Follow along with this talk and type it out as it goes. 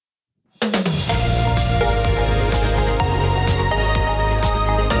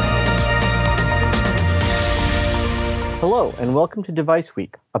and welcome to Device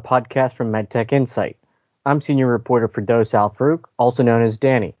Week, a podcast from MedTech Insight. I'm senior reporter for Dos Al-Farouk, also known as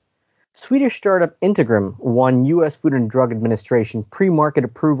Danny. Swedish startup Integrum won U.S. Food and Drug Administration pre-market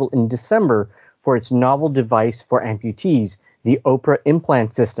approval in December for its novel device for amputees, the OPRA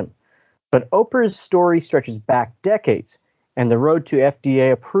implant system. But OPRA's story stretches back decades, and the road to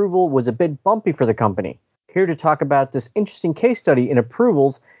FDA approval was a bit bumpy for the company. Here to talk about this interesting case study in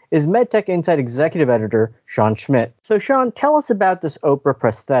approvals is MedTech Insight executive editor Sean Schmidt. So Sean, tell us about this OPRA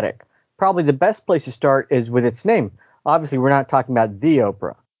prosthetic. Probably the best place to start is with its name. Obviously, we're not talking about the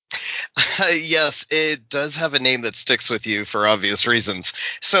OPRA. Yes, it does have a name that sticks with you for obvious reasons.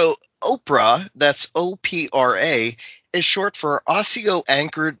 So OPRA, that's O-P-R-A, is short for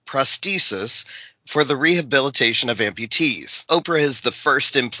Osseo-Anchored Prosthesis for the rehabilitation of amputees. OPRA is the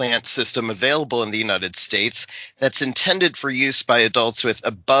first implant system available in the United States that's intended for use by adults with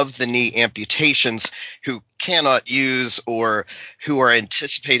above-the-knee amputations who cannot use or who are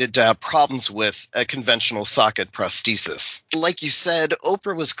anticipated to have problems with a conventional socket prosthesis. Like you said,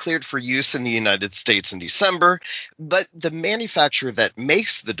 OPRA was cleared for use in the United States in December, but the manufacturer that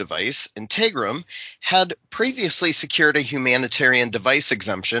makes the device, Integrum, had previously secured a humanitarian device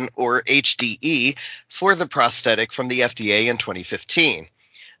exemption, or HDE, for the prosthetic from the FDA in 2015.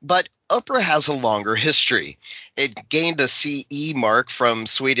 But OPRA has a longer history. It gained a CE mark from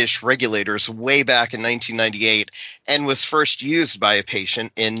Swedish regulators way back in 1998 and was first used by a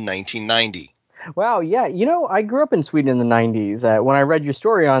patient in 1990. Wow, yeah. I grew up in Sweden in the 90s. When I read your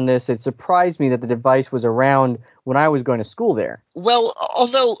story on this, it surprised me that the device was around when I was going to school there. Well,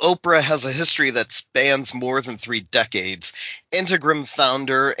 although OPRA has a history that spans more than 3 decades, Integrum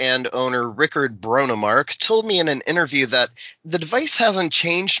founder and owner Rickard Bronemark told me in an interview that the device hasn't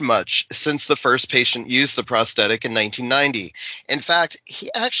changed much since the first patient used the prosthetic in 1990. In fact,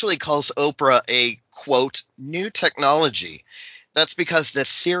 he actually calls OPRA a, quote, new technology. That's because the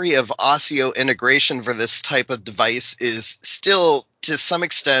theory of osseointegration for this type of device is still, to some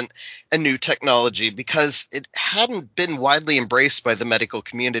extent, a new technology because it hadn't been widely embraced by the medical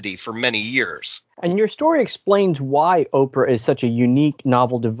community for many years. And your story explains why OPRA is such a unique,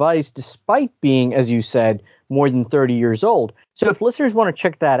 novel device, despite being, as you said, more than 30 years old. So if listeners want to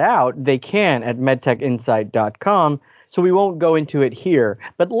check that out, they can at medtechinsight.com. So we won't go into it here.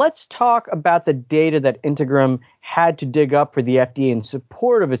 But let's talk about the data that Integrum had to dig up for the FDA in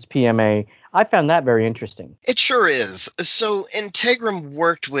support of its PMA. I found that very interesting. It sure is. So Integrum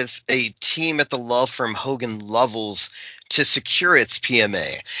worked with a team at the law firm Hogan Lovells to secure its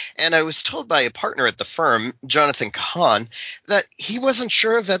PMA. And I was told by a partner at the firm, Jonathan Kahan, that he wasn't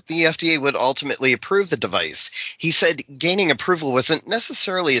sure that the FDA would ultimately approve the device. He said gaining approval wasn't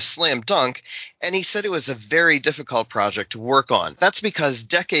necessarily a slam dunk, and he said it was a very difficult project to work on. That's because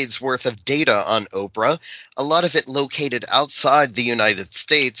decades worth of data on OPRA, a lot of it located outside the United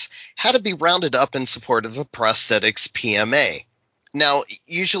States, had to be rounded up in support of the prosthetics PMA. Now,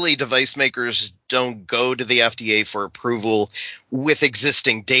 usually device makers don't go to the FDA for approval with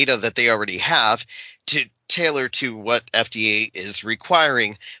existing data that they already have to tailor to what FDA is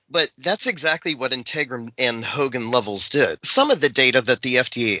requiring, but that's exactly what Integrum and Hogan Lovells did. Some of the data that the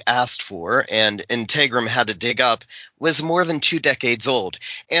FDA asked for and Integrum had to dig up was more than 2 decades old,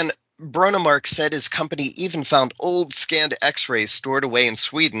 and Bronemark said his company even found old scanned x-rays stored away in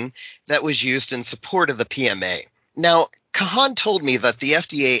Sweden that was used in support of the PMA. Now, Kahan told me that the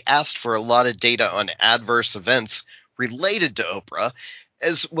FDA asked for a lot of data on adverse events related to OPRA,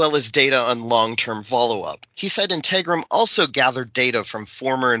 as well as data on long-term follow-up. He said Integrum also gathered data from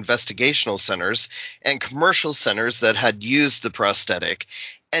former investigational centers and commercial centers that had used the prosthetic,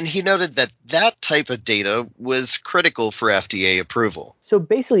 and he noted that that type of data was critical for FDA approval. So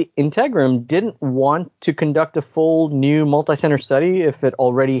basically, Integrum didn't want to conduct a full new multi-center study if it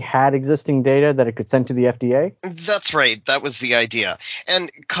already had existing data that it could send to the FDA? That's right. That was the idea.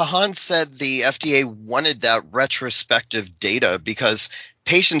 And Kahan said the FDA wanted that retrospective data because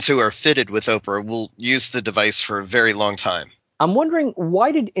patients who are fitted with OPRA will use the device for a very long time. I'm wondering,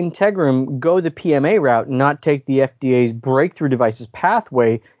 why did Integrum go the PMA route and not take the FDA's breakthrough devices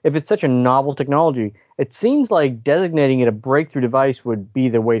pathway if it's such a novel technology? It seems like designating it a breakthrough device would be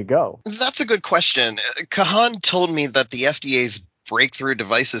the way to go. That's a good question. Kahan told me that the FDA's breakthrough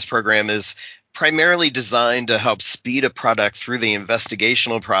devices program is primarily designed to help speed a product through the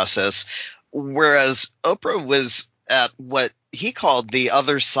investigational process, whereas OPRA was at what he called the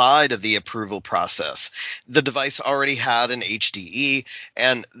other side of the approval process. The device already had an HDE,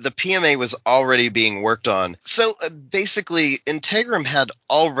 and the PMA was already being worked on. So basically, Integrum had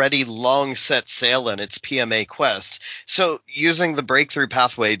already long set sail in its PMA quest, so using the breakthrough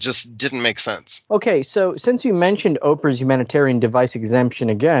pathway just didn't make sense. Okay, so since you mentioned Oprah's humanitarian device exemption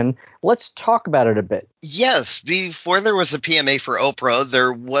again, let's talk about it a bit. Yes, before there was a PMA for Oprah,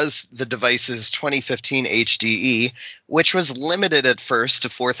 there was the device's 2015 HDE, which was limited at first to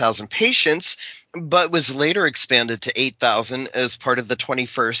 4,000 patients, but was later expanded to 8,000 as part of the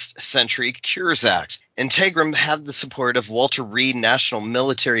 21st Century Cures Act. Integrum had the support of Walter Reed National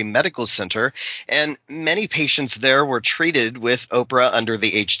Military Medical Center, and many patients there were treated with Oprah under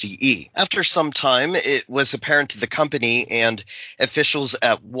the HDE. After some time, it was apparent to the company and officials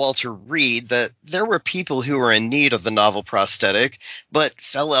at Walter Reed that there were people who were in need of the novel prosthetic, but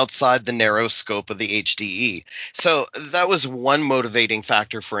fell outside the narrow scope of the HDE. So that was one motivating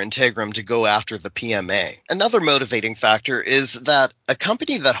factor for Integrum to go after the PMA. Another motivating factor is that a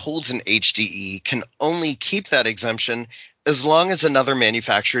company that holds an HDE can only keep that exemption as long as another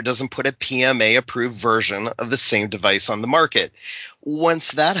manufacturer doesn't put a PMA-approved version of the same device on the market.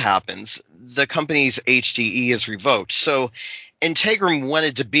 Once that happens, the company's HDE is revoked. So Integrum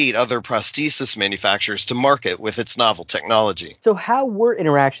wanted to beat other prosthesis manufacturers to market with its novel technology. So how were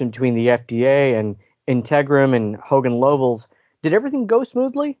interactions between the FDA and Integrum and Hogan Lovells? Did everything go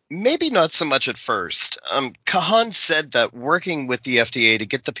smoothly? Maybe not so much at first. Kahan said that working with the FDA to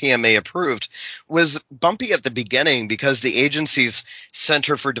get the PMA approved was bumpy at the beginning because the agency's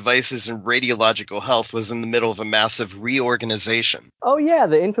Center for Devices and Radiological Health was in the middle of a massive reorganization. Oh yeah,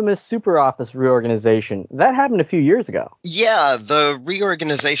 the infamous super office reorganization. That happened a few years ago. Yeah, the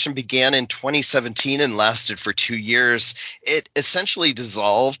reorganization began in 2017 and lasted for 2 years. It essentially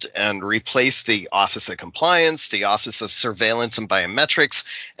dissolved and replaced the Office of Compliance, the Office of Surveillance and Biometrics,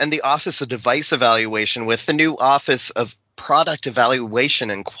 and the Office of Device Evaluation with the new Office of Product Evaluation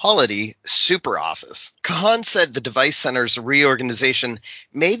and Quality, Super Office. Kahan said the Device Center's reorganization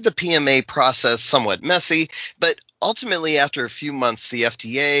made the PMA process somewhat messy, but ultimately, after a few months, the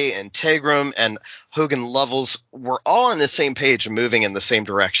FDA, Integrum, and Hogan Lovells were all on the same page and moving in the same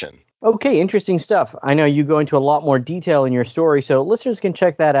direction. Okay, interesting stuff. I know you go into a lot more detail in your story, so listeners can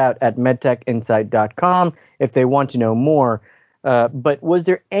check that out at medtechinsight.com if they want to know more. But was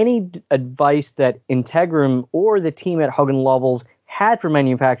there any advice that Integrum or the team at Hogan Lovells had for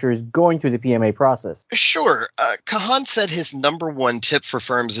manufacturers going through the PMA process? Sure. Kahan said his number one tip for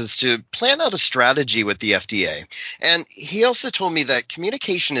firms is to plan out a strategy with the FDA. And he also told me that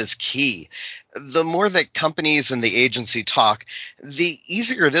communication is key. The more that companies and the agency talk, the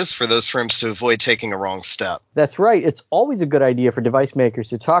easier it is for those firms to avoid taking a wrong step. That's right. It's always a good idea for device makers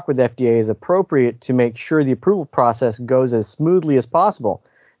to talk with FDA as appropriate to make sure the approval process goes as smoothly as possible.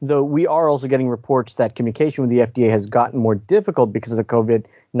 Though we are also getting reports that communication with the FDA has gotten more difficult because of the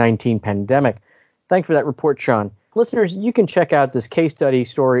COVID-19 pandemic. Thanks for that report, Sean. Listeners, you can check out this case study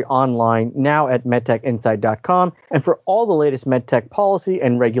story online now at medtechinsight.com. And for all the latest medtech policy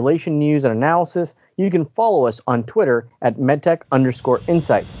and regulation news and analysis, you can follow us on Twitter at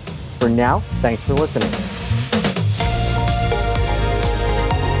medtech_insight. For now, thanks for listening.